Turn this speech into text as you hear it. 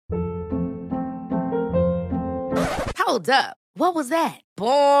Hold up. What was that?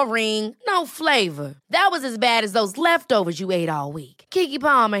 Boring. No flavor. That was as bad as those leftovers you ate all week. Keke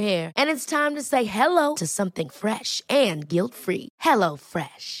Palmer here, and it's time to say hello to something fresh and guilt-free. Hello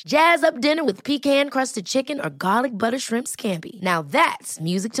Fresh. Jazz up dinner with pecan-crusted chicken or garlic butter shrimp scampi. Now that's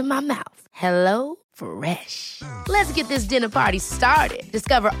music to my mouth. Hello Fresh. Let's get this dinner party started.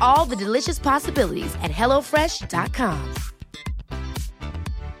 Discover all the delicious possibilities at hellofresh.com.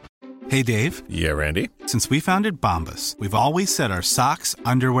 Hey, Dave. Yeah, Randy. Since we founded Bombas, we've always said our socks,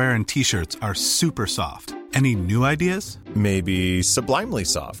 underwear, and T-shirts are super soft. Any new ideas? Maybe sublimely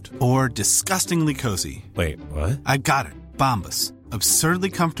soft. Or disgustingly cozy. Wait, what? I got it. Bombas. Absurdly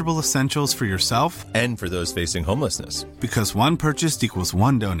comfortable essentials for yourself and for those facing homelessness. Because one purchased equals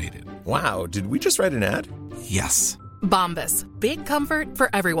one donated. Wow, did we just write an ad? Yes. Bombas. Big comfort for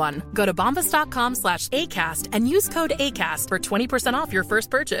everyone. Go to bombas.com/ACAST and use code ACAST for 20% off your first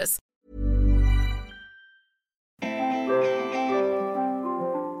purchase.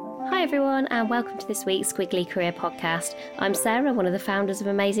 Hi everyone, and welcome to this week's Squiggly Career Podcast. I'm Sarah, one of the founders of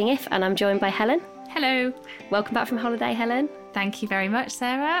Amazing If, and I'm joined by Helen. Hello. Welcome back from holiday, Helen. Thank you very much,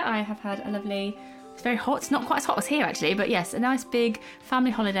 Sarah. I have had a lovely, it's very hot, it's not quite as hot as here actually, but yes, a nice big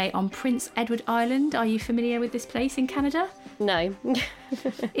family holiday on Prince Edward Island. Are you familiar with this place in Canada? No.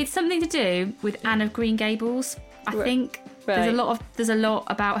 It's something to do with Anne of Green Gables, I think. Right. There's a lot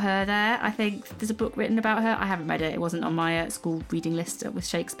about her there. I think there's a book written about her. I haven't read it. It wasn't on my school reading list with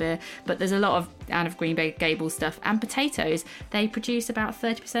Shakespeare. But there's a lot of Anne of Green Gables stuff. And potatoes. They produce about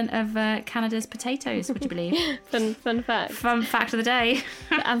 30% of Canada's potatoes, would you believe? Fun fact. Fun fact of the day.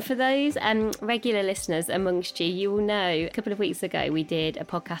 And for those regular listeners amongst you, you will know a couple of weeks ago we did a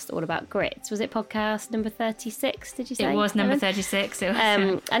podcast all about grits. Was it podcast number 36, did you say? It was number 36. It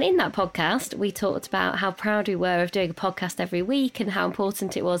was, and in that podcast, we talked about how proud we were of doing a podcast every week and how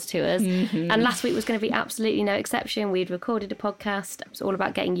important it was to us. Mm-hmm. And last week was going to be absolutely no exception. We'd recorded a podcast. It was all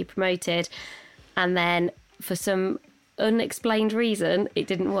about getting you promoted. And then for some unexplained reason, it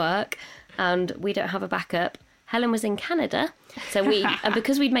didn't work. And we don't have a backup. Helen was in Canada. So and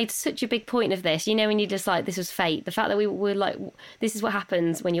because we'd made such a big point of this, you know, when you just like, this was fate. The fact that we were like, this is what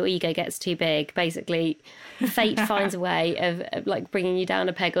happens when your ego gets too big. Basically, fate finds a way of like bringing you down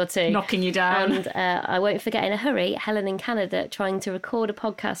a peg or two. Knocking you down. And I won't forget in a hurry, Helen in Canada trying to record a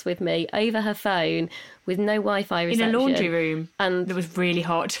podcast with me over her phone with no Wi-Fi reception. In a laundry room. And it was really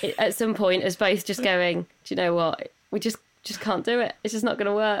hot. At some point, us both just going, do you know what? We just can't do it. It's just not going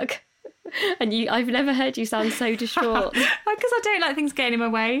to work. And I've never heard you sound so distraught. Because I don't like things getting in my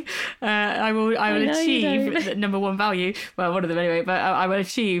way. I will achieve the number one value. Well, one of them anyway. But I will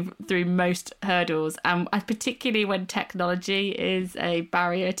achieve through most hurdles. And particularly when technology is a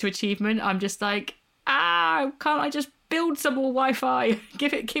barrier to achievement, I'm just like, can't I just build some more Wi-Fi?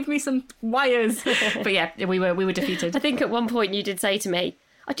 Give me some wires. But yeah, we were defeated. I think at one point you did say to me,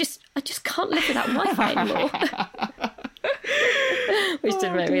 I just can't live without Wi-Fi anymore. Which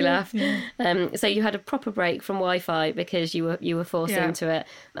did make me laugh. Yeah. So you had a proper break from Wi-Fi because you were forced into it.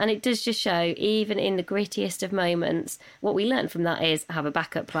 And it does just show, even in the grittiest of moments, what we learned from that is have a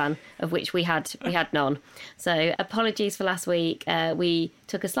backup plan, of which we had none. So apologies for last week. We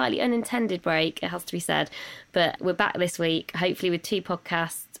took a slightly unintended break, it has to be said. But we're back this week, hopefully with 2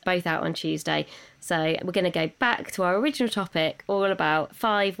 podcasts, both out on Tuesday. So we're going to go back to our original topic, all about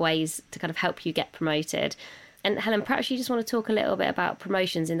 5 ways to kind of help you get promoted. And Helen, perhaps you just want to talk a little bit about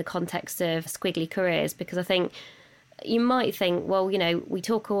promotions in the context of squiggly careers, because I think you might think, well, you know, we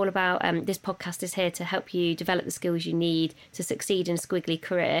talk all about this podcast is here to help you develop the skills you need to succeed in a squiggly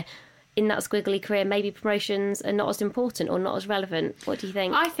career. In that squiggly career, maybe promotions are not as important or not as relevant. What do you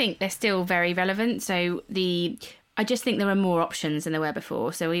think? I think they're still very relevant. So I just think there are more options than there were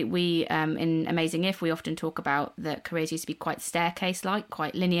before. So we in Amazing If, we often talk about that careers used to be quite staircase-like,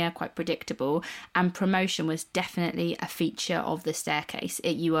 quite linear, quite predictable, and promotion was definitely a feature of the staircase.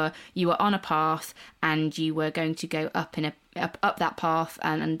 You were on a path and you were going to go up that path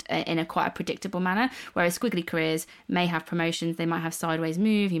and in a quite a predictable manner, whereas squiggly careers may have promotions, they might have sideways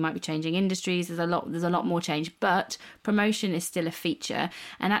move, you might be changing industries, there's a lot more change, but promotion is still a feature.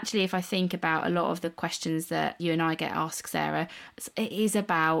 And actually, if I think about a lot of the questions that you and I get asked, Sarah, it is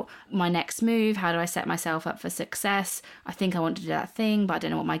about my next move. How do I set myself up for success? I think I want to do that thing, but I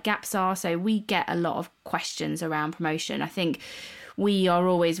don't know what my gaps are. So we get a lot of questions around promotion. I think we are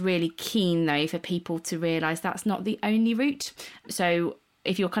always really keen, though, for people to realise that's not the only route. So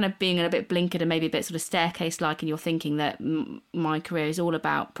if you're kind of being a bit blinkered and maybe a bit sort of staircase-like and you're thinking that my career is all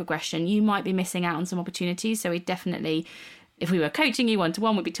about progression, you might be missing out on some opportunities. So we definitely if we were coaching you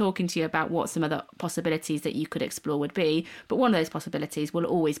one-to-one, we'd be talking to you about what some other possibilities that you could explore would be. But one of those possibilities will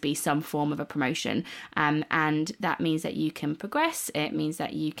always be some form of a promotion. And that means that you can progress. It means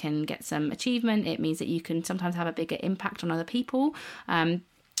that you can get some achievement. It means that you can sometimes have a bigger impact on other people.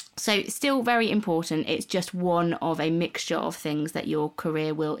 So still very important. It's just one of a mixture of things that your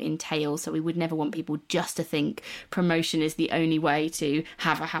career will entail. So we would never want people just to think promotion is the only way to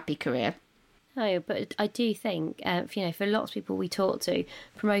have a happy career. No, but I do think, for lots of people we talk to,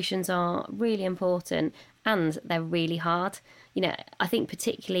 promotions are really important and they're really hard. I think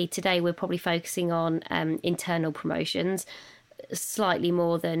particularly today we're probably focusing on internal promotions slightly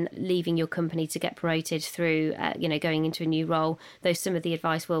more than leaving your company to get promoted through, going into a new role, though some of the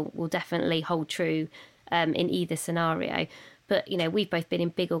advice will definitely hold true in either scenario. But, we've both been in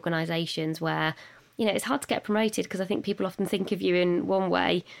big organisations where, it's hard to get promoted because I think people often think of you in one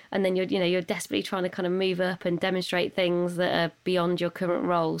way and then you're desperately trying to kind of move up and demonstrate things that are beyond your current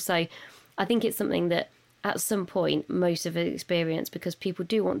role. So I think it's something that at some point most of us experience because people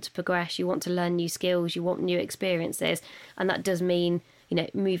do want to progress, you want to learn new skills, you want new experiences, and that does mean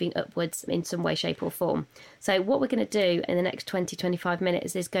moving upwards in some way, shape or form. So what we're going to do in the next 20-25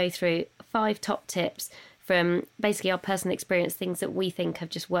 minutes is go through 5 top tips from basically our personal experience, things that we think have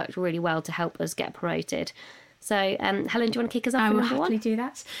just worked really well to help us get promoted. So, Helen, do you want to kick us off? I will happily do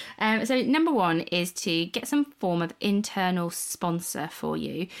that. So number 1 is to get some form of internal sponsor for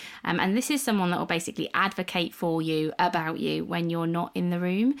you. And this is someone that will basically advocate for you, about you, when you're not in the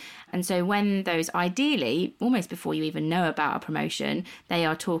room. And so when those, ideally, almost before you even know about a promotion, they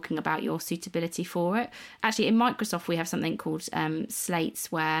are talking about your suitability for it. Actually, in Microsoft, we have something called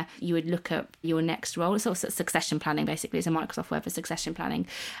slates where you would look up your next role. It's also succession planning, basically. It's a Microsoft word for succession planning.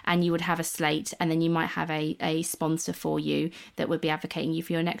 And you would have a slate, and then you might have a sponsor for you that would be advocating you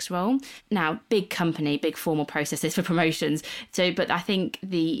for your next role. Now, big company, big formal processes for promotions. So, but I think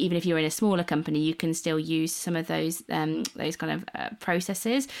even if you're in a smaller company, you can still use some of those kind of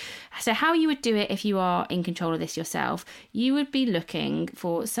processes. So how you would do it if you are in control of this yourself, you would be looking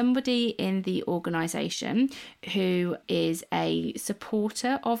for somebody in the organisation who is a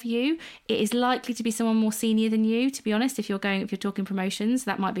supporter of you. It is likely to be someone more senior than you, to be honest. If you're talking promotions,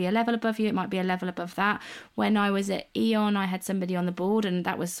 that might be a level above you, it might be a level above that. When I was at Eon, I had somebody on the board, and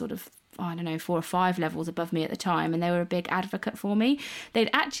that was sort of, 4 or 5 levels above me at the time, and they were a big advocate for me.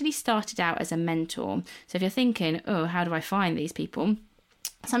 They'd actually started out as a mentor. So if you're thinking, how do I find these people?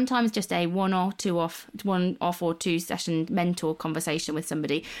 Sometimes just a one off or 2 session mentor conversation with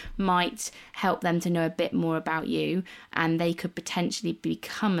somebody might help them to know a bit more about you, and they could potentially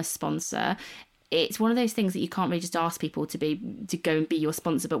become a sponsor. It's one of those things that you can't really just ask people to go and be your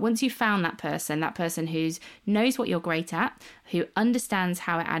sponsor. But once you've found that person who knows what you're great at, who understands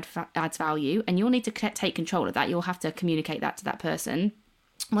how it adds value, and you'll need to take control of that. You'll have to communicate that to that person.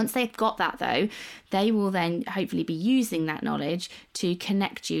 Once they've got that, though, they will then hopefully be using that knowledge to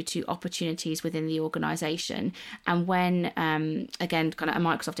connect you to opportunities within the organisation. And when, again, kind of a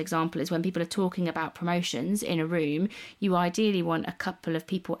Microsoft example is when people are talking about promotions in a room, you ideally want a couple of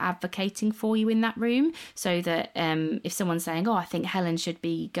people advocating for you in that room, so that if someone's saying, I think Helen should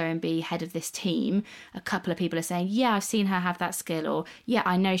go and be head of this team, a couple of people are saying, yeah, I've seen her have that skill, or yeah,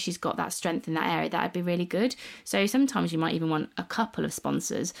 I know she's got that strength in that area, that'd be really good. So sometimes you might even want a couple of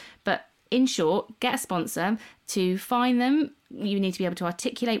sponsors. But in short, get a sponsor. To find them, you need to be able to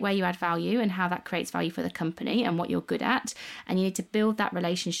articulate where you add value and how that creates value for the company and what you're good at. And you need to build that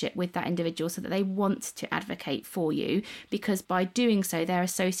relationship with that individual so that they want to advocate for you, because by doing so, they're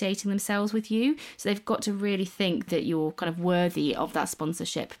associating themselves with you. So they've got to really think that you're kind of worthy of that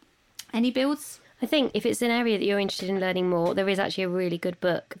sponsorship. Any builds? I think if it's an area that you're interested in learning more, there is actually a really good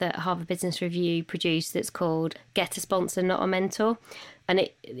book that Harvard Business Review produced that's called Get a Sponsor, Not a Mentor. And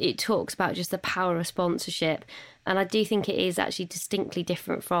it talks about just the power of sponsorship. And I do think it is actually distinctly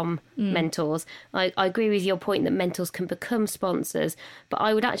different from mentors. I agree with your point that mentors can become sponsors, but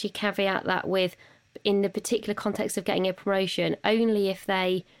I would actually caveat that with, in the particular context of getting a promotion, only if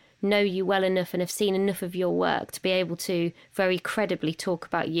they know you well enough and have seen enough of your work to be able to very credibly talk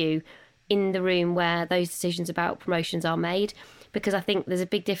about you in the room where those decisions about promotions are made. Because I think there's a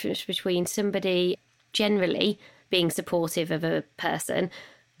big difference between somebody generally being supportive of a person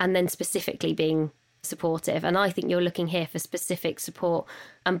and then specifically being supportive. And I think you're looking here for specific support.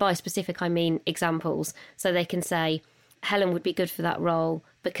 And by specific, I mean examples. So they can say, Helen would be good for that role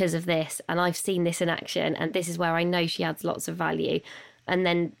because of this. And I've seen this in action. And this is where I know she adds lots of value. And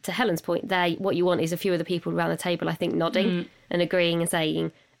then to Helen's point there, what you want is a few of the people around the table, I think, nodding and agreeing and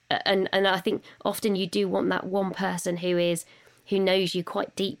saying, and I think often you do want that one person who knows you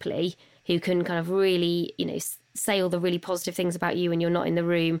quite deeply, who can kind of really, say all the really positive things about you when you're not in the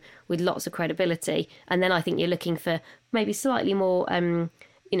room with lots of credibility. And then I think you're looking for maybe slightly more,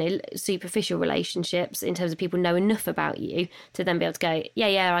 superficial relationships in terms of people know enough about you to then be able to go,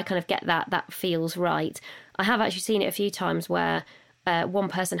 yeah, I kind of get that. That feels right. I have actually seen it a few times where one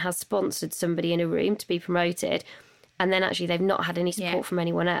person has sponsored somebody in a room to be promoted, and then actually they've not had any support from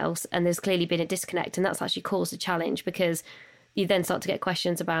anyone else, and there's clearly been a disconnect, and that's actually caused a challenge, because you then start to get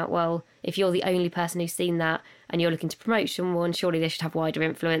questions about, well, if you're the only person who's seen that and you're looking to promote someone, surely they should have wider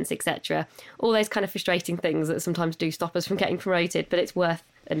influence, etc. All those kind of frustrating things that sometimes do stop us from getting promoted, but it's worth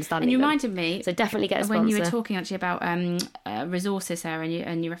understanding. And you reminded me, so definitely get a sponsor. When you were talking actually about resources, Sarah,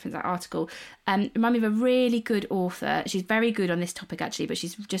 and you referenced that article, remind me of a really good author. She's very good on this topic actually, but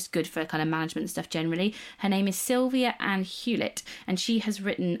she's just good for kind of management stuff generally. Her name is Sylvia Ann Hewlett, and she has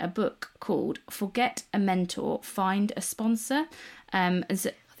written a book called Forget a Mentor, Find a Sponsor. I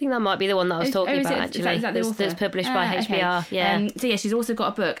think that might be the one that I was talking about, actually. Is that the author? That's published by HBR. Okay. Yeah. So yeah, she's also got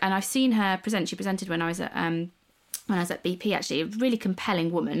a book, and I've seen her present. She presented when I was at BP, actually, a really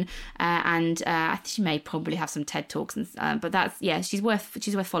compelling woman, and I think she may probably have some TED Talks, but she's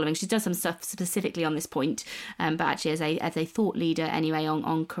worth following. She does some stuff specifically on this point, but actually as a thought leader anyway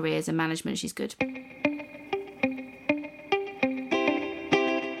on careers and management, she's good.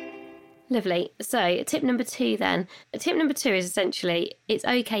 Lovely. So tip number 2 then. Tip number 2 is essentially it's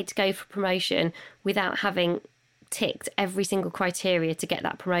okay to go for promotion without having ticked every single criteria to get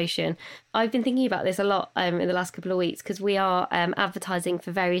that promotion. I've been thinking about this a lot in the last couple of weeks, because we are advertising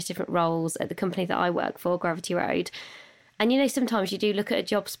for various different roles at the company that I work for, Gravity Road. And sometimes you do look at a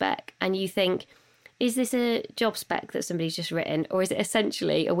job spec and you think, is this a job spec that somebody's just written, or is it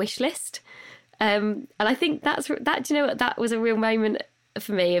essentially a wish list? And I think that was a real moment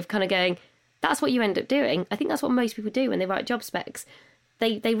for me of kind of going, that's what you end up doing. I think that's what most people do when they write job specs.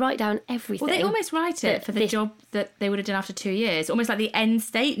 They write down everything. Well, they almost write it for the job that they would have done after 2 years, almost like the end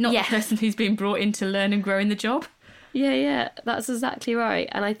state, not the person who's been brought in to learn and grow in the job. Yeah, that's exactly right.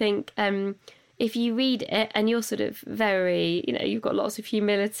 And I think if you read it and you're sort of very, you've got lots of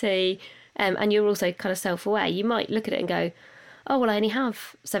humility, and you're also kind of self-aware, you might look at it and go, oh, well, I only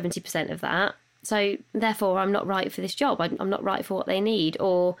have 70% of that, so therefore I'm not right for this job. I'm not right for what they need,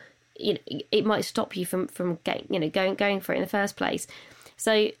 or it might stop you from going for it in the first place.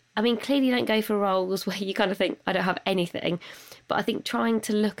 So, I mean, clearly you don't go for roles where you kind of think, I don't have anything. But I think trying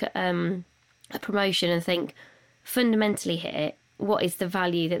to look at a promotion and think, fundamentally here, what is the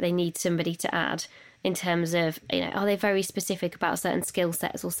value that they need somebody to add in terms of, are they very specific about certain skill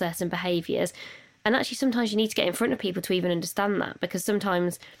sets or certain behaviours? And actually, sometimes you need to get in front of people to even understand that, because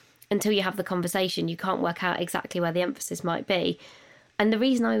sometimes until you have the conversation, you can't work out exactly where the emphasis might be. And the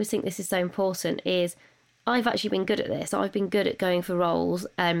reason I always think this is so important is I've actually been good at this. I've been good at going for roles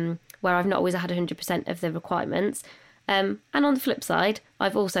where I've not always had 100% of the requirements. And on the flip side,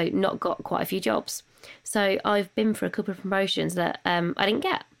 I've also not got quite a few jobs. So I've been for a couple of promotions that I didn't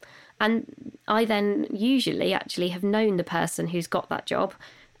get. And I then usually actually have known the person who's got that job.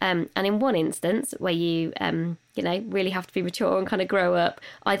 And in one instance where you, really have to be mature and kind of grow up,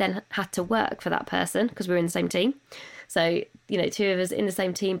 I then had to work for that person because we were in the same team. So, 2 of us in the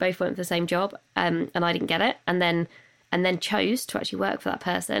same team both went for the same job, and I didn't get it, and then chose to actually work for that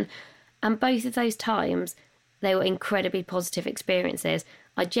person. And both of those times, they were incredibly positive experiences.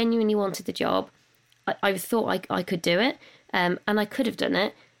 I genuinely wanted the job. I thought I could do it, and I could have done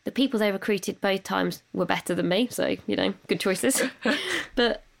it. The people they recruited both times were better than me, so, good choices.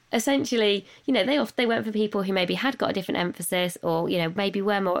 But essentially, they went for people who maybe had got a different emphasis, or, maybe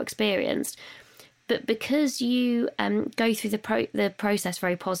were more experienced. But because you go through the process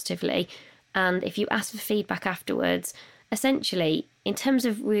very positively, and if you ask for feedback afterwards, essentially, in terms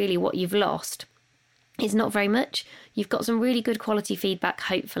of really what you've lost, it's not very much. You've got some really good quality feedback,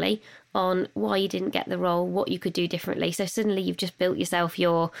 hopefully, on why you didn't get the role, what you could do differently. So suddenly you've just built yourself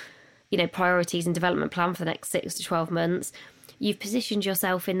your, priorities and development plan for the next 6 to 12 months. You've positioned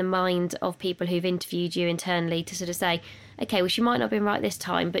yourself in the mind of people who've interviewed you internally to sort of say, okay, well, she might not have been right this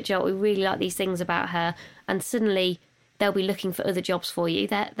time, but we really like these things about her. And suddenly they'll be looking for other jobs for you.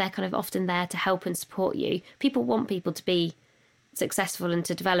 They're kind of often there to help and support you. People want people to be successful and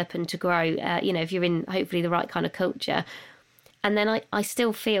to develop and to grow, if you're in hopefully the right kind of culture. And then I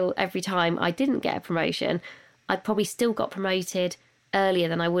still feel every time I didn't get a promotion, I probably still got promoted earlier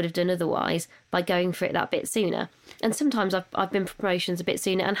than I would have done otherwise by going for it that bit sooner. And sometimes I've been for promotions a bit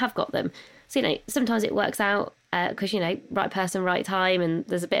sooner and have got them. So, sometimes it works out because, right person, right time, and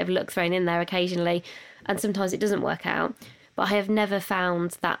there's a bit of luck thrown in there occasionally. And sometimes it doesn't work out. But I have never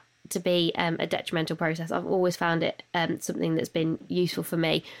found that to be a detrimental process. I've always found it something that's been useful for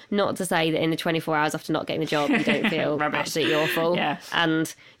me. Not to say that in the 24 hours after not getting the job, you don't feel absolutely awful. Yeah.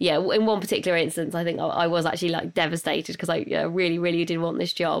 And yeah, in one particular instance, I think I was actually like devastated because I really, really did want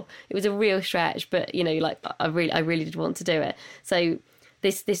this job. It was a real stretch, but you know, like I really did want to do it. So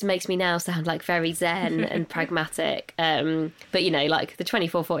this makes me now sound like very zen and pragmatic. But you know, like the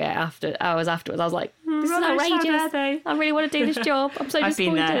 24, 48 hours afterwards, I was like, this is outrageous. I really want to do this job. I'm so disappointed. I've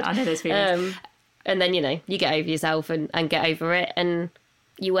been there. I know those feelings. And then, you know, you get over yourself and get over it, and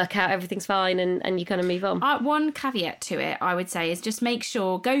you work out everything's fine, and you kind of move on. One caveat to it, I would say, is just make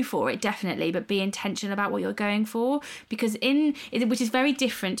sure, go for it, definitely, but be intentional about what you're going for, because which is very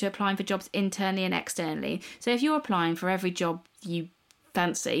different to applying for jobs internally and externally. So if you're applying for every job you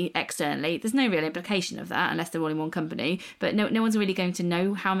fancy externally, there's no real implication of that unless they're all in one company, but no one's really going to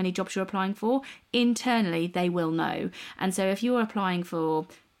know how many jobs you're applying for. Internally, they will know. And so if you're applying for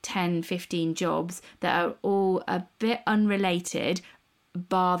 10, 15 jobs that are all a bit unrelated,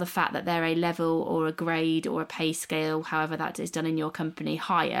 bar the fact that they're a level or a grade or a pay scale, however that is done in your company,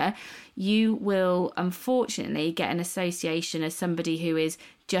 higher, you will unfortunately get an association as somebody who is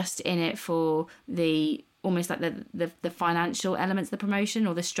just in it for the almost like the financial elements of the promotion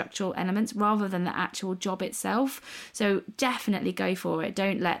or the structural elements rather than the actual job itself. So definitely go for it.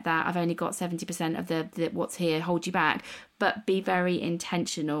 Don't let that I've only got 70% of the what's here hold you back, but be very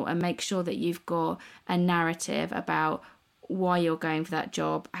intentional and make sure that you've got a narrative about why you're going for that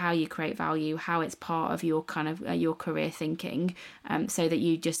job, how you create value, how it's part of your kind of your career thinking, so that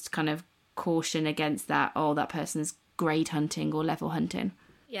you just kind of caution against that person's grade hunting or level hunting.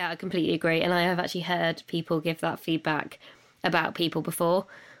 Yeah, I completely agree. And I have actually heard people give that feedback about people before,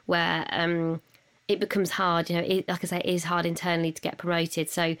 where it becomes hard, you know, like I say, it is hard internally to get promoted.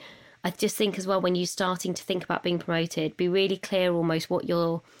 So I just think as well, when you're starting to think about being promoted, be really clear almost what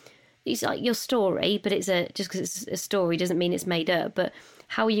it's like your story, but just because it's a story doesn't mean it's made up. But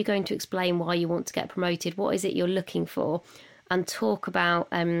how are you going to explain why you want to get promoted? What is it you're looking for? And talk about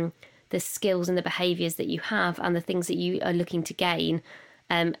the skills and the behaviours that you have and the things that you are looking to gain.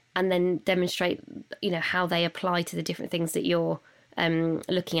 And then demonstrate, you know, how they apply to the different things that you're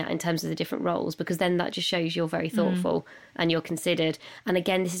looking at in terms of the different roles, because then that just shows you're very thoughtful and you're considered. And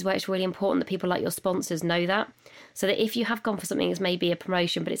again, this is where it's really important that people like your sponsors know that, so that if you have gone for something that's maybe a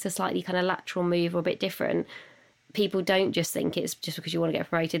promotion, but it's a slightly kind of lateral move or a bit different, people don't just think it's just because you want to get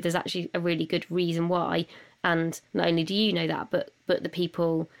promoted. There's actually a really good reason why. And not only do you know that, but the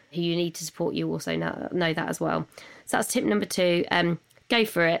people who you need to support you also know that as well. So that's tip number 2. Go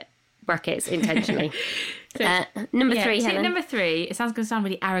for it, brackets, intentionally. Number 3, Helen. Tip number 3, it sounds going to sound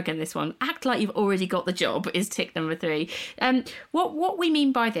really arrogant, this one. Act like you've already got the job is tip number 3. What we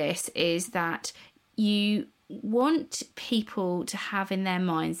mean by this is that you want people to have in their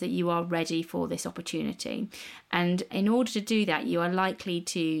minds that you are ready for this opportunity. And in order to do that, you are likely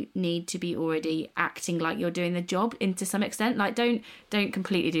to need to be already acting like you're doing the job to some extent. Like don't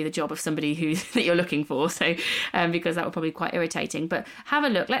completely do the job of somebody that you're looking for. So because that would probably be quite irritating. But have a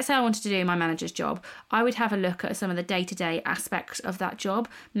look. Let's say I wanted to do my manager's job. I would have a look at some of the day-to-day aspects of that job.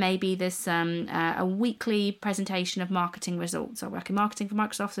 Maybe there's a weekly presentation of marketing results. I work in marketing for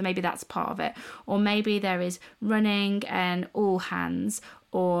Microsoft, so maybe that's part of it. Or maybe there is running and all hands,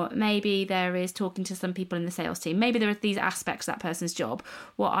 or maybe there is talking to some people in the sales team. Maybe there are these aspects of that person's job.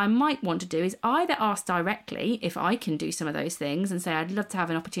 What I might want to do is either ask directly if I can do some of those things and say, I'd love to have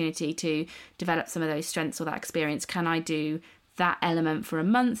an opportunity to develop some of those strengths or that experience. Can I do that element for a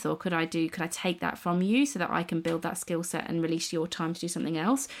month, or could I take that from you so that I can build that skill set and release your time to do something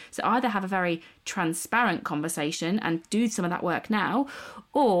else? So either have a very transparent conversation and do some of that work now,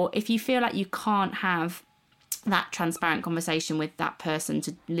 or if you feel like you can't have that transparent conversation with that person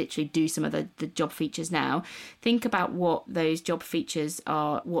to literally do some of the job features now, think about what those job features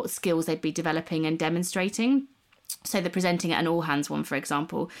are, what skills they'd be developing and demonstrating. So the presenting at an all hands one, for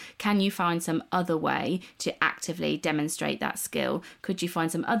example, can you find some other way to actively demonstrate that skill? Could you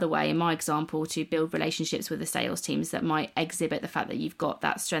find some other way, in my example, to build relationships with the sales teams that might exhibit the fact that you've got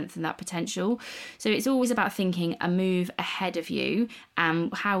that strength and that potential? So it's always about thinking a move ahead of you,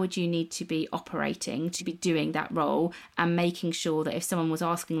 and how would you need to be operating to be doing that role, and making sure that if someone was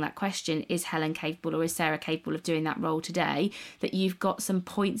asking that question, is Helen capable or is Sarah capable of doing that role today, that you've got some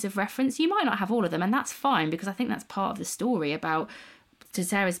points of reference. You might not have all of them, and that's fine, because I think that's part of the story. About, to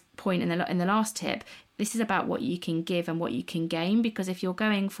Sarah's point in the last tip, this is about what you can give and what you can gain, because if you're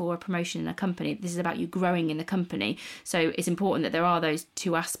going for a promotion in a company, this is about you growing in the company. So it's important that there are those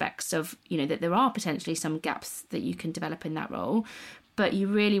two aspects of, you know, that there are potentially some gaps that you can develop in that role. But you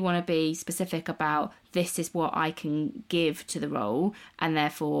really want to be specific about this is what I can give to the role, and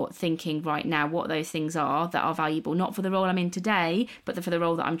therefore thinking right now what those things are that are valuable, not for the role I'm in today, but for the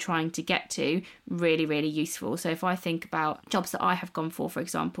role that I'm trying to get to, really, really useful. So if I think about jobs that I have gone for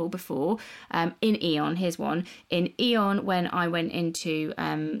example, before, in E.ON, here's one. In E.ON, when I went into,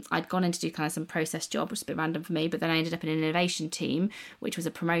 I'd gone in to do kind of some process job, which was a bit random for me, but then I ended up in an innovation team, which was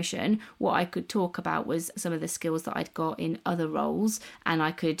a promotion. What I could talk about was some of the skills that I'd got in other roles, and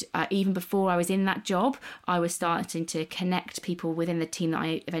I could, even before I was in that job, I was starting to connect people within the team that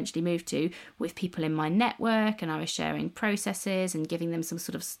I eventually moved to with people in my network, and I was sharing processes and giving them some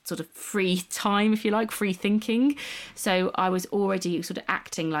sort of free time, if you like, free thinking. So I was already sort of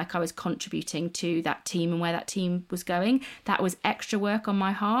acting like I was contributing to that team and where that team was going. That was extra work on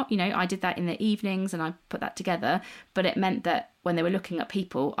my heart. You know, I did that in the evenings and I put that together, but it meant that when they were looking at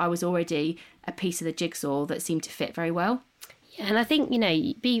people, I was already a piece of the jigsaw that seemed to fit very well. Yeah, and I think, you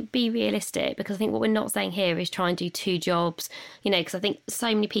know, be realistic, because I think what we're not saying here is try and do two jobs, you know, because I think so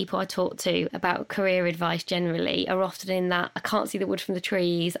many people I talk to about career advice generally are often in that, I can't see the wood from the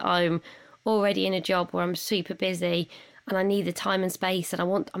trees, I'm already in a job where I'm super busy and I need the time and space, and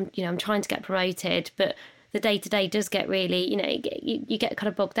I'm trying to get promoted, but the day-to-day does get really, you know, you get kind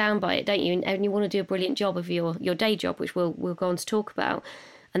of bogged down by it, don't you? And you want to do a brilliant job of your day job, which we'll go on to talk about,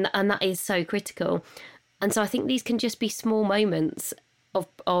 and that is so critical. And so I think these can just be small moments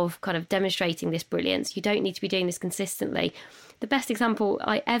of kind of demonstrating this brilliance. You don't need to be doing this consistently. The best example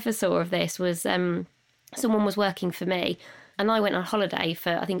I ever saw of this was someone was working for me, and I went on holiday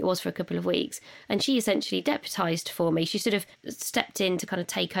for a couple of weeks, and she essentially deputised for me. She sort of stepped in to kind of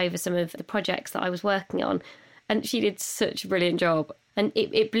take over some of the projects that I was working on, and she did such a brilliant job. And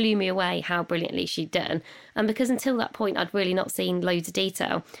it blew me away how brilliantly she'd done. And because until that point, I'd really not seen loads of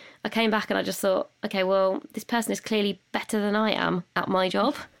detail, I came back and I just thought, okay, well, this person is clearly better than I am at my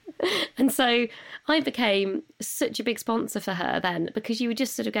job. And so I became such a big sponsor for her then, because you were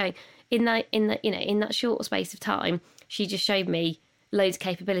just sort of going in that short space of time, she just showed me loads of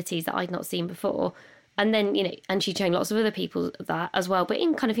capabilities that I'd not seen before. And then, you know, and she'd shown lots of other people that as well, but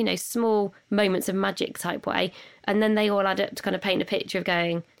in kind of, you know, small moments of magic type way. And then they all add up to kind of paint a picture of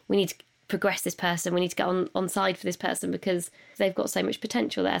going, we need to progress this person, we need to get on side for this person because they've got so much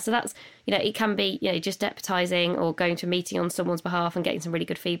potential there. So that's, you know, it can be, you know, just deputising or going to a meeting on someone's behalf and getting some really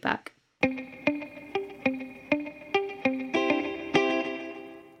good feedback.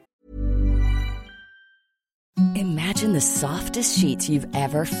 Imagine the softest sheets you've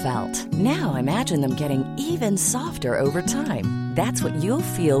ever felt. Now imagine them getting even softer over time. That's what you'll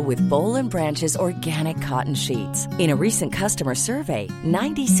feel with Boll & Branch's organic cotton sheets. In a recent customer survey,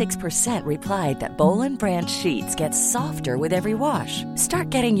 96% replied that Boll & Branch sheets get softer with every wash. Start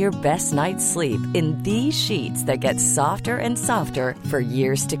getting your best night's sleep in these sheets that get softer and softer for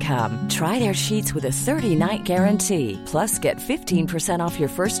years to come. Try their sheets with a 30-night guarantee. Plus, get 15% off your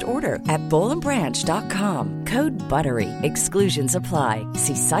first order at bollandbranch.com. Code BUTTERY. Exclusions apply.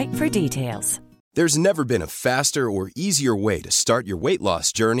 See site for details. There's never been a faster or easier way to start your weight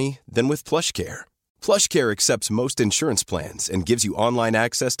loss journey than with PlushCare. PlushCare accepts most insurance plans and gives you online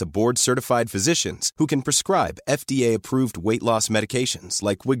access to board-certified physicians who can prescribe FDA-approved weight loss medications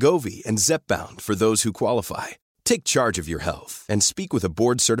like Wegovy and Zepbound for those who qualify. Take charge of your health and speak with a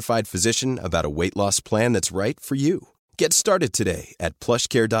board-certified physician about a weight loss plan that's right for you. Get started today at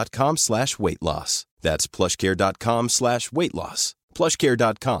plushcare.com/weight-loss. That's plushcare.com/weight-loss.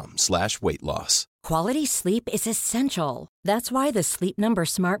 plushcare.com/weight-loss. Quality sleep is essential. That's why the Sleep Number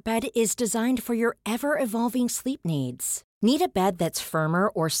Smart Bed is designed for your ever-evolving sleep needs. Need a bed that's firmer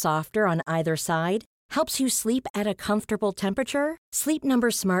or softer on either side? Helps you sleep at a comfortable temperature? Sleep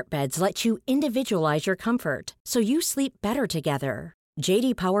Number Smart Beds let you individualize your comfort, so you sleep better together.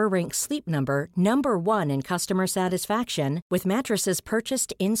 J.D. Power ranks Sleep Number number 1 in customer satisfaction with mattresses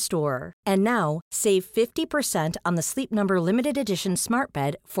purchased in-store. And now, save 50% on the Sleep Number Limited Edition Smart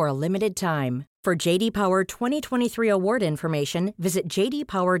Bed for a limited time. For J.D. Power 2023 award information, visit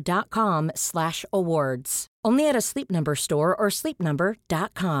jdpower.com/awards. Only at a Sleep Number store or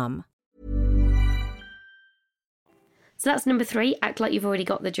sleepnumber.com. So that's number 3, act like you've already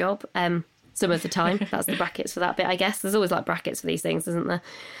got the job. Some of the time. That's the brackets for that bit, I guess. There's always like brackets for these things, isn't there?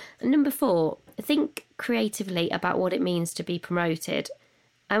 And number 4, think creatively about what it means to be promoted.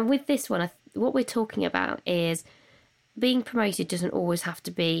 And with this one, what we're talking about is being promoted doesn't always have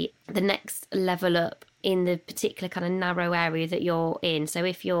to be the next level up in the particular kind of narrow area that you're in. So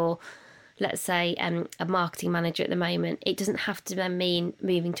if you're, let's say, a marketing manager at the moment, it doesn't have to then mean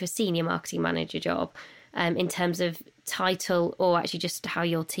moving to a senior marketing manager job. In terms of title, or actually just how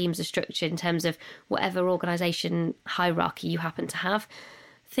your teams are structured in terms of whatever organisation hierarchy you happen to have.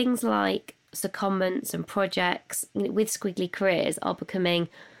 Things like secondments and projects with squiggly careers are becoming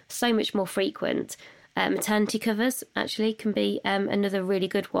so much more frequent. Maternity covers actually can be another really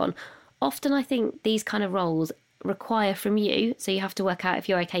good one. Often I think these kind of roles require from you, so you have to work out if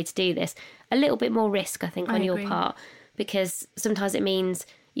you're okay to do this, a little bit more risk, I think, on your part, because sometimes it means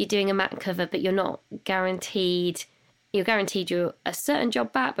you're doing a mat cover, but you're not guaranteed. You're guaranteed you're a certain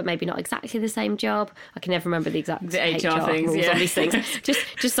job back, but maybe not exactly the same job. I can never remember the exact HR things, rules on these things.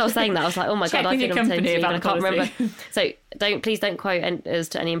 Just so I was saying that, I was like, oh my God, I've been on maternity leave and I can't remember. So please don't quote us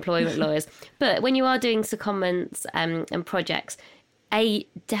to any employment lawyers. But when you are doing secondments and projects,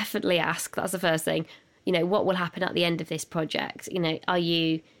 definitely ask. That's the first thing. You know, what will happen at the end of this project? You know, are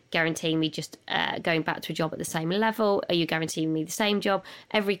you guaranteeing me just going back to a job at the same level? Are you guaranteeing me the same job?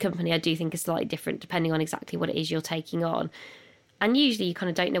 Every company I do think is slightly different depending on exactly what it is you're taking on. And usually you kind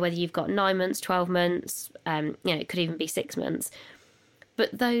of don't know whether you've got 9 months, 12 months, it could even be 6 months.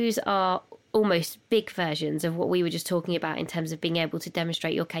 But those are almost big versions of what we were just talking about in terms of being able to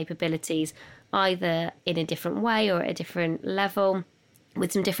demonstrate your capabilities either in a different way or at a different level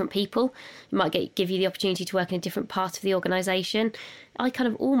with some different people. It might give you the opportunity to work in a different part of the organisation. I kind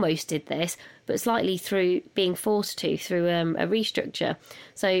of almost did this, but slightly through being forced to, through a restructure.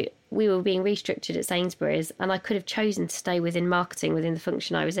 So we were being restructured at Sainsbury's and I could have chosen to stay within marketing, within the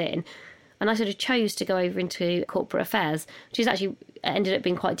function I was in. And I sort of chose to go over into corporate affairs, which is actually ended up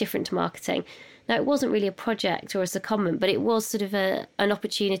being quite different to marketing. Now, it wasn't really a project or a secondment, but it was sort of an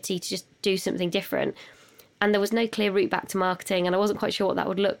opportunity to just do something different. And there was no clear route back to marketing, and I wasn't quite sure what that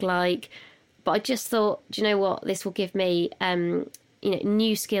would look like. But I just thought, do you know what? This will give me,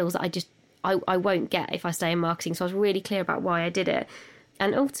 new skills that I won't get if I stay in marketing. So I was really clear about why I did it.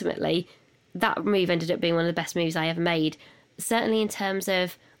 And ultimately, that move ended up being one of the best moves I ever made. Certainly in terms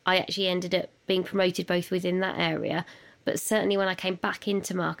of, I actually ended up being promoted both within that area, but certainly when I came back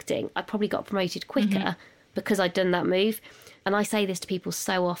into marketing, I probably got promoted quicker because I'd done that move. And I say this to people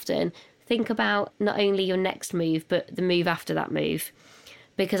so often. Think about not only your next move, but the move after that move.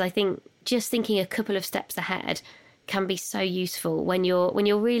 Because I think just thinking a couple of steps ahead can be so useful when you're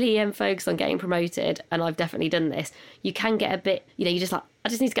really focused on getting promoted. And I've definitely done this. You can get a bit, you're just like, I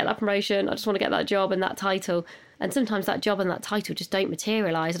just need to get that promotion. I just want to get that job and that title. And sometimes that job and that title just don't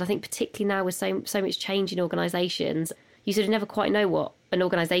materialise. And I think particularly now with so much change in organisations, you sort of never quite know what an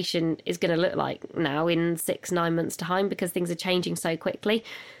organisation is going to look like now in 6-9 months' time because things are changing so quickly.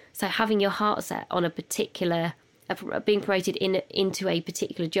 So having your heart set on a particular, being promoted into a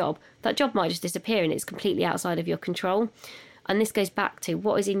particular job, that job might just disappear and it's completely outside of your control. And this goes back to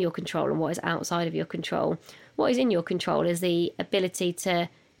what is in your control and what is outside of your control. What is in your control is the ability to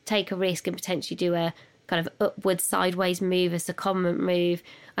take a risk and potentially do a kind of upward, sideways move, a secondment move.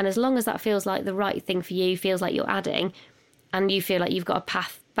 And as long as that feels like the right thing for you, feels like you're adding, and you feel like you've got a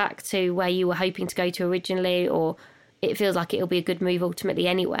path back to where you were hoping to go to originally, or it feels like it'll be a good move ultimately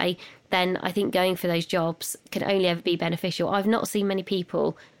anyway, then I think going for those jobs can only ever be beneficial. I've not seen many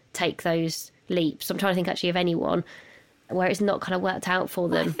people take those leaps. I'm trying to think actually of anyone where it's not kind of worked out for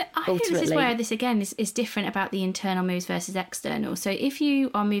them ultimately. I think this is where this again is different about the internal moves versus external. So if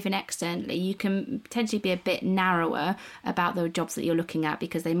you are moving externally, you can potentially be a bit narrower about the jobs that you're looking at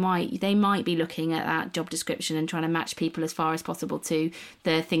because they might be looking at that job description and trying to match people as far as possible to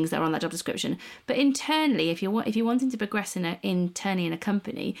the things that are on that job description. But internally, if you're wanting to progress internally in a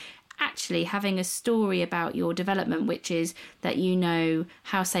company, actually having a story about your development, which is that you know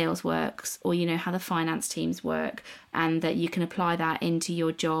how sales works or you know how the finance teams work, and that you can apply that into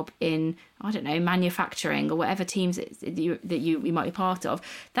your job in, I don't know, manufacturing or whatever teams that you might be part of,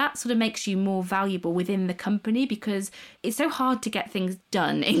 that sort of makes you more valuable within the company, because it's so hard to get things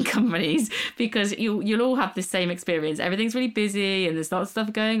done in companies because you'll all have the same experience. Everything's really busy and there's lots of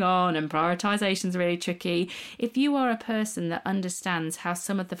stuff going on and prioritization's really tricky. If you are a person that understands how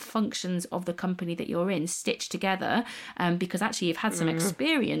some of the functions of the company that you're in stitch together, because actually you've had some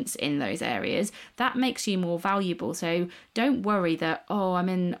experience in those areas, that makes you more valuable. So don't worry that,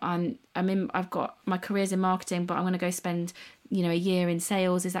 I've got my career's in marketing, but I'm going to go spend, a year in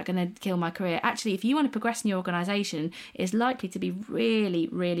sales. Is that going to kill my career? Actually, if you want to progress in your organisation, it's likely to be really,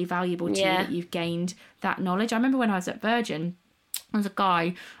 really valuable to you that you've gained that knowledge. I remember when I was at Virgin, there was a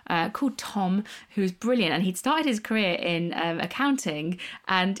guy called Tom who was brilliant, and he'd started his career in accounting,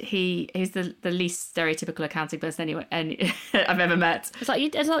 and he's the least stereotypical accounting person I've ever met. It's like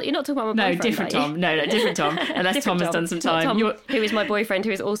you're not talking about my boyfriend. No, different Tom. No, different Tom. Unless different Tom has done some time. Tom, who is my boyfriend,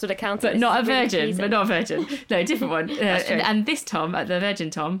 who is also an accountant. But not a Virgin. No, different one. That's true. And this Tom, the Virgin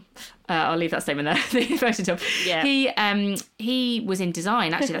Tom, I'll leave that statement there. The Virgin Tom. Yeah. He was in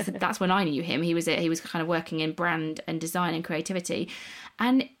design. Actually, that's when I knew him. He was kind of working in brand and design and creativity.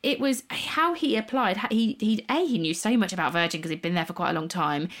 And it was how he applied. He knew so much about Virgin because he'd been there for quite a long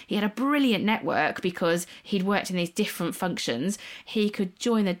time. He had a brilliant network because he'd worked in these different functions. He could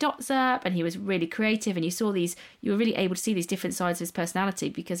join the dots up, and he was really creative. And you were really able to see these different sides of his personality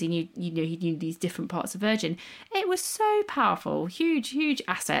because he knew these different parts of Virgin. It was so powerful, huge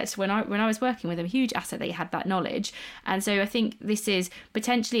asset. When I was working with him, huge asset that he had that knowledge. And so I think this is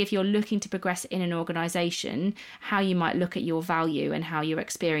potentially, if you're looking to progress in an organisation, how you might look at your value and how your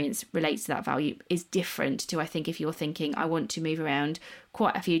experience relates to that value is different to, I think, if you're thinking, I want to move around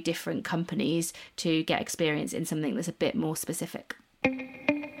quite a few different companies to get experience in something that's a bit more specific.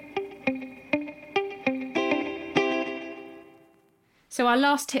 So our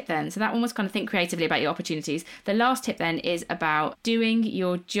last tip then, so that one was kind of think creatively about your opportunities. The last tip then is about doing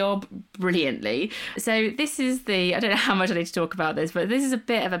your job brilliantly. So this is I don't know how much I need to talk about this, but this is a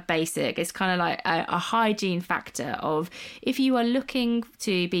bit of a basic. It's kind of like a hygiene factor of, if you are looking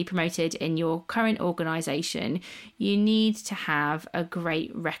to be promoted in your current organisation, you need to have a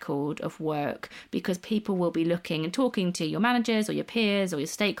great record of work, because people will be looking and talking to your managers or your peers or your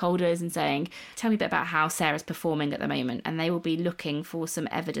stakeholders and saying, tell me a bit about how Sarah's performing at the moment. And they will be looking for some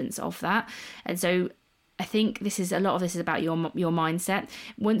evidence of that. And so I think a lot of this is about your mindset.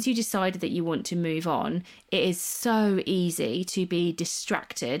 Once you decided that you want to move on, it is so easy to be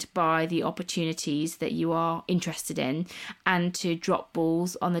distracted by the opportunities that you are interested in and to drop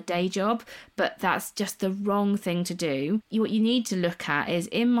balls on the day job. But that's just the wrong thing to do. What you need to look at is,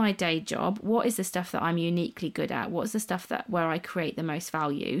 in my day job, what is the stuff that I'm uniquely good at? What's the stuff where I create the most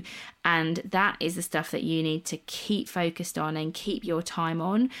value? And that is the stuff that you need to keep focused on and keep your time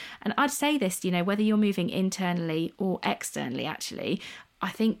on. And I'd say this, whether you're moving internally or externally, actually, I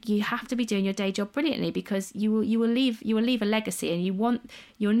think you have to be doing your day job brilliantly, because you will leave a legacy, and you want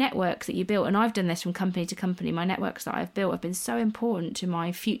your networks that you built. And I've done this from company to company. My networks that I've built have been so important to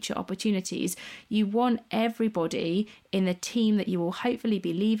my future opportunities. You want everybody in the team that you will hopefully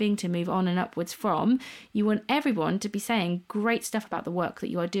be leaving to move on and upwards from. You want everyone to be saying great stuff about the work that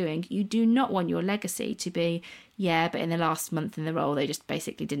you are doing. You do not want your legacy to be, yeah, but in the last month in the role, they just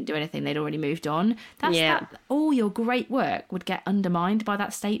basically didn't do anything. They'd already moved on. All your great work would get undermined by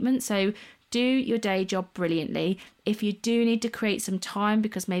that statement. So do your day job brilliantly. If you do need to create some time,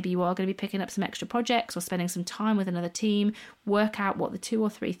 because maybe you are going to be picking up some extra projects or spending some time with another team, work out what the 2 or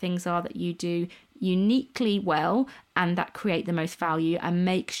 3 things are that you do uniquely well and that create the most value, and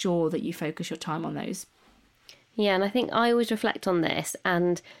make sure that you focus your time on those. Yeah, and I think I always reflect on this,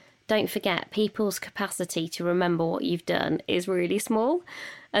 and don't forget, people's capacity to remember what you've done is really small.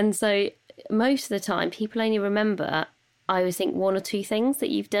 And so most of the time, people only remember, I always think, 1 or 2 things that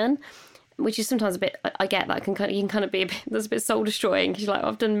you've done, which is sometimes a bit, I get that, you can kind of be that's a bit soul destroying, because you're like,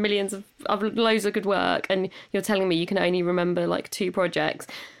 I've done loads of good work, and you're telling me you can only remember like 2 projects.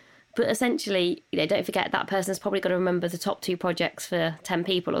 But essentially, don't forget, that person's probably got to remember the top 2 projects for 10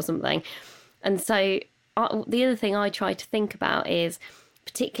 people or something. And so the other thing I try to think about is,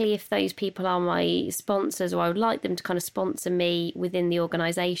 particularly if those people are my sponsors, or I would like them to kind of sponsor me within the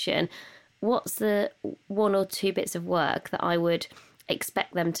organisation, what's the 1 or 2 bits of work that I would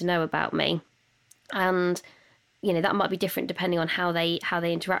expect them to know about me? And that might be different depending on how they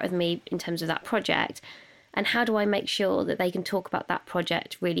interact with me in terms of that project. And how do I make sure that they can talk about that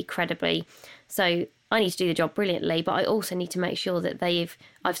project really credibly? So I need to do the job brilliantly, but I also need to make sure that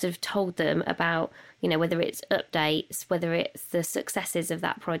I've sort of told them about, whether it's updates, whether it's the successes of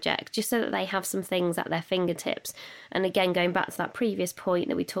that project, just so that they have some things at their fingertips. And again, going back to that previous point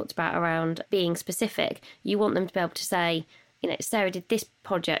that we talked about around being specific, you want them to be able to say, Sarah did this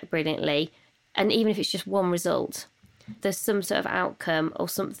project brilliantly, and even if it's just one result, there's some sort of outcome or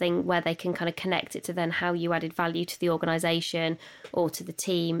something where they can kind of connect it to then how you added value to the organisation or to the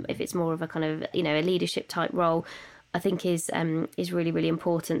team, if it's more of a kind of, a leadership type role, I think is really, really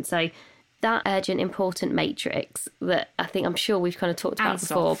important. So that urgent, important matrix that I'm sure we've kind of talked about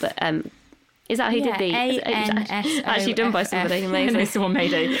before, but is that who did the actually done by somebody amazing? No, someone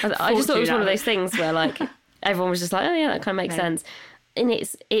made it. I just thought it was one of those things where like everyone was just like, oh yeah, that kind of makes sense. And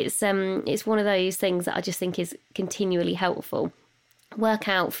it's one of those things that I just think is continually helpful. Work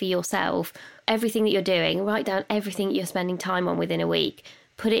out for yourself everything that you're doing. Write down everything that you're spending time on within a week.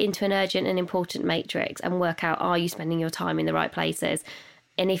 Put it into an urgent and important matrix and work out, are you spending your time in the right places?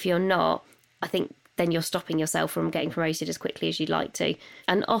 And if you're not, I think then you're stopping yourself from getting promoted as quickly as you'd like to.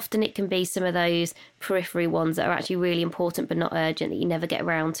 And often it can be some of those periphery ones that are actually really important but not urgent, that you never get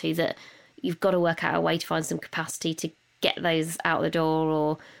around to, that you've got to work out a way to find some capacity to get those out the door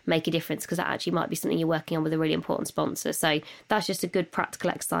or make a difference, because that actually might be something you're working on with a really important sponsor. So that's just a good practical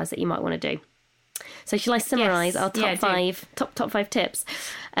exercise that you might want to do. So shall I summarise our top five tips?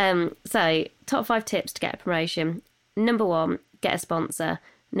 So top 5 tips to get a promotion. Number 1, get a sponsor.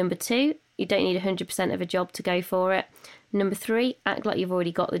 Number 2, you don't need 100% of a job to go for it. Number 3, act like you've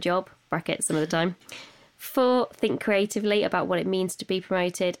already got the job, brackets some of the time. 4, think creatively about what it means to be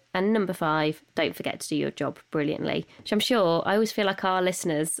promoted. And number 5, don't forget to do your job brilliantly. Which I'm sure, I always feel like our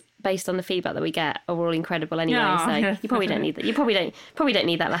listeners, based on the feedback that we get, are all incredible anyway. So you probably don't need that. You probably don't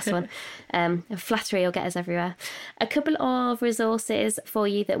need that last one. Flattery will get us everywhere. A couple of resources for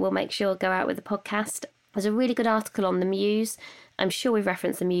you that will make sure go out with the podcast. There's a really good article on the Muse. I'm sure we've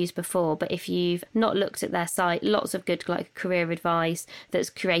referenced the Muse before, but if you've not looked at their site, lots of good like career advice that's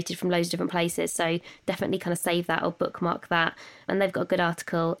curated from loads of different places. So definitely kind of save that or bookmark that. And they've got a good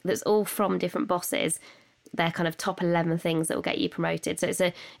article that's all from different bosses. They're kind of top 11 things that will get you promoted.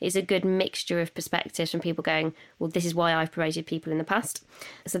 So it's a good mixture of perspectives from people going, well, this is why I've promoted people in the past.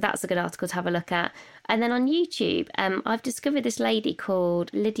 So that's a good article to have a look at. And then on YouTube, I've discovered this lady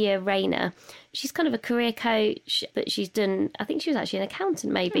called Lydia Rayner. She's kind of a career coach, but she's done, I think she was actually an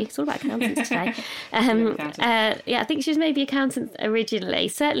accountant maybe. It's all about accountants today. I think she was maybe accountant originally.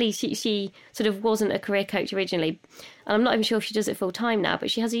 Certainly she sort of wasn't a career coach originally. And I'm not even sure if she does it full time now,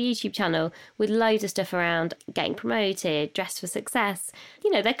 but she has a YouTube channel with loads of stuff around getting promoted, dress for success.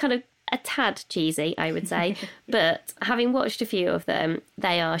 You know, they're kind of a tad cheesy, I would say, but having watched a few of them,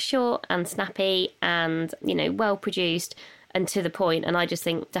 they are short and snappy and, you know, well produced and to the point. And I just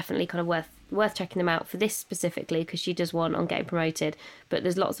think definitely kind of worth checking them out for this specifically, because she does one on getting promoted, but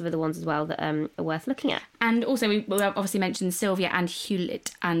there's lots of other ones as well that are worth looking at. And also we obviously mentioned Sylvia and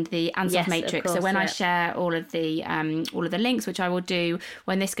Hewlett and the Ansoff Matrix. Course, so when I share all of the links, which I will do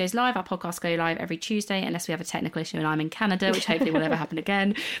when this goes live, our podcasts go live every Tuesday, unless we have a technical issue and I'm in Canada, which hopefully will never happen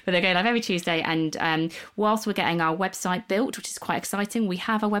again, but they go live every Tuesday. And whilst we're getting our website built, which is quite exciting, we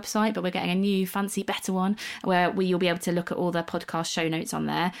have a website, but we're getting a new fancy better one where you'll be able to look at all the podcast show notes on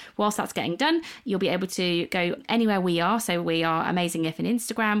there. Whilst that's getting done, you'll be able to go anywhere we are. So we are Amazing If on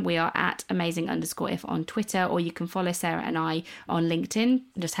Instagram, we are at Amazing_if on Twitter, or you can follow Sarah and I on LinkedIn,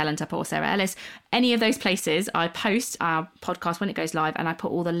 just Helen Tupper or Sarah Ellis. Any of those places, I post our podcast when it goes live, and I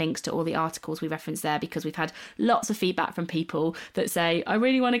put all the links to all the articles we reference there, because we've had lots of feedback from people that say, I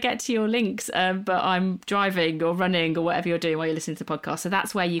really want to get to your links, but I'm driving or running or whatever you're doing while you're listening to the podcast. So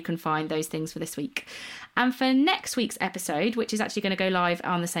that's where you can find those things for this week. And for next week's episode, which is actually going to go live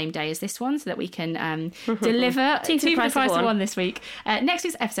on the same day as this one, so that we can deliver two for the price of one this week. Next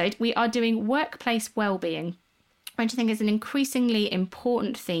week's episode, we are doing workplace wellbeing, which I think is an increasingly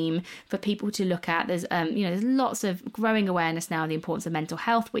important theme for people to look at. There's there's lots of growing awareness now of the importance of mental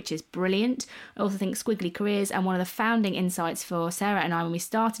health, which is brilliant. I also think Squiggly Careers, and one of the founding insights for Sarah and I when we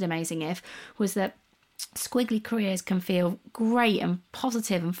started Amazing If was that Squiggly Careers can feel great and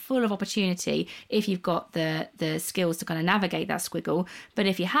positive and full of opportunity if you've got the skills to kind of navigate that squiggle. But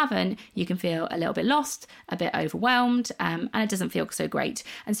if you haven't, you can feel a little bit lost, a bit overwhelmed, and it doesn't feel so great.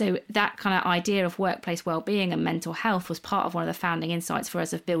 And so that kind of idea of workplace well-being and mental health was part of one of the founding insights for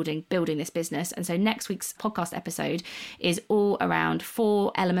us of building this business. And so next week's podcast episode is all around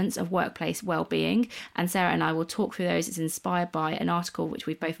 4 elements of workplace well-being. And Sarah and I will talk through those. It's inspired by an article which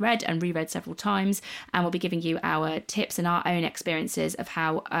we've both read and reread several times. And we'll be giving you our tips and our own experiences of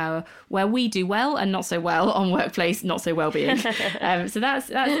how where we do well and not so well on workplace not so well-being. So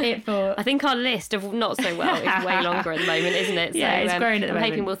that's it for. I think our list of not so well is way longer at the moment, isn't it? Yeah, so, it's growing at the moment.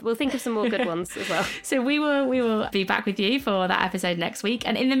 I'm hoping we'll think of some more good ones as well. So we will be back with you for that episode next week.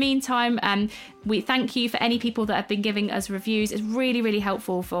 And in the meantime, we thank you for any people that have been giving us reviews. It's really, really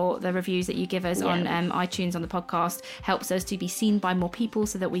helpful for the reviews that you give us on iTunes, on the podcast. Helps us to be seen by more people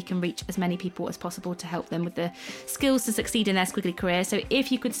so that we can reach as many people as possible to help them with the skills to succeed in their squiggly career. So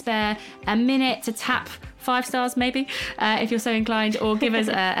if you could spare a minute to tap 5 stars maybe, if you're so inclined, or give us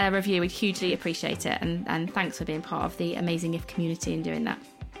a review, we'd hugely appreciate it. And thanks for being part of the Amazing If community and doing that.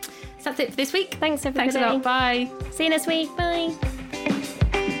 So that's it for this week. Thanks everybody. Thanks a lot. Bye. See you next week. Bye.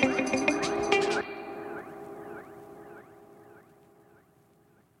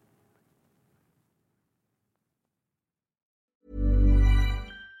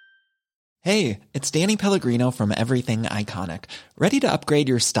 Hey, it's Danny Pellegrino from Everything Iconic. Ready to upgrade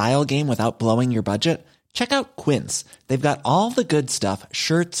your style game without blowing your budget? Check out Quince. They've got all the good stuff,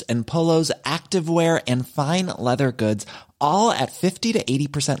 shirts and polos, activewear, and fine leather goods, all at 50 to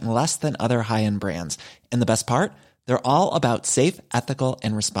 80% less than other high-end brands. And the best part? They're all about safe, ethical,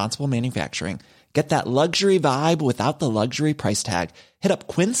 and responsible manufacturing. Get that luxury vibe without the luxury price tag. Hit up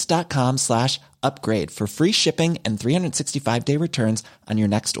quince.com/upgrade for free shipping and 365-day returns on your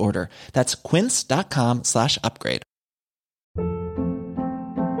next order. That's quince.com/upgrade.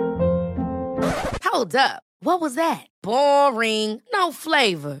 Hold up. What was that? Boring. No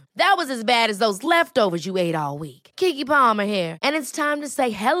flavor. That was as bad as those leftovers you ate all week. Keke Palmer here, and it's time to say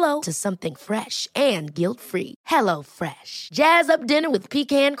hello to something fresh and guilt-free. Hello Fresh. Jazz up dinner with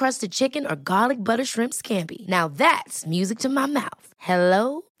pecan-crusted chicken or garlic butter shrimp scampi. Now that's music to my mouth.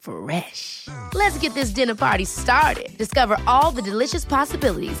 Hello Fresh. Let's get this dinner party started. Discover all the delicious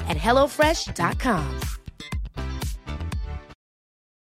possibilities at HelloFresh.com.